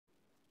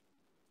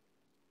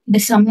The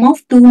sum of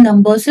two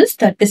numbers is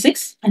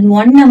 36 and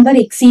one number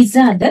exceeds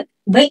the other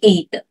by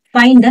 8.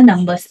 Find the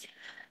numbers.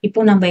 இப்போ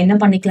நம்ம என்ன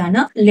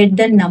பண்ணிக்கலாம்னா let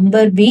the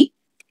number be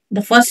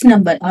the first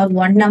number or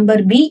one number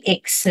be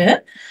x.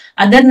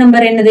 Other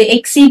number என்னது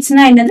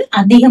exceedsனா என்னது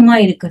அதிகமா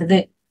இருக்கிறது.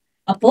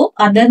 அப்போ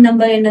other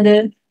number என்னது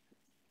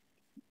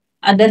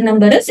other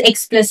number is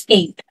x plus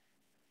 8.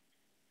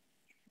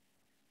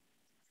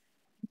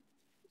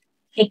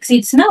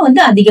 Exceedsனா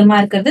வந்து அதிகமா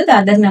இருக்கிறது. The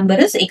other number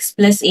is x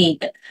plus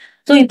 8.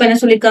 So இப்போ என்ன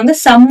சொல்லிருக்காங்க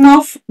sum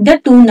of the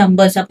two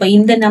numbers. அப்ப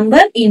இந்த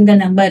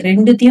number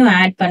ரெண்டுத்தையும்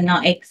add பண்ணா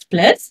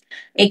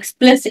x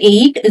plus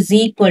 8 is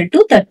equal to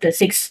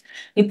 36.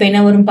 இப்போ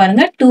என்ன வரும்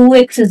பாருங்க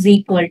 2x is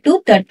equal to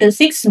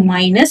 36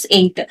 minus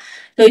 8.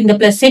 So இந்த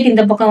plus 8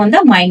 இந்த பக்கம்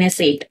வந்தா minus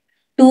 8.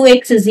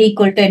 2x is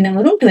equal to என்ன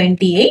வரும்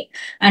 28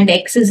 and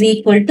x is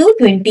equal to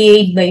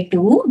 28 by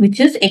 2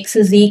 which is x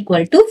is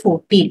equal to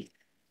 14.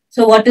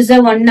 So what is the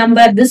one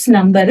number? This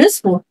number is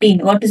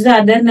 14. What is the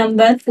other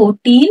number?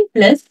 14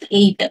 plus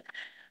 8.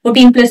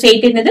 14 plus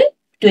 8 என்னது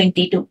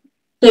 22.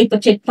 So இப்போ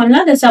check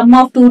பண்ணலாம் the sum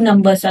of two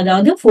numbers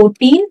அதாவது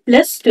 14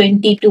 plus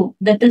 22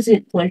 that is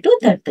equal to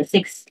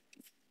 36.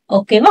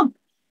 Okay வா?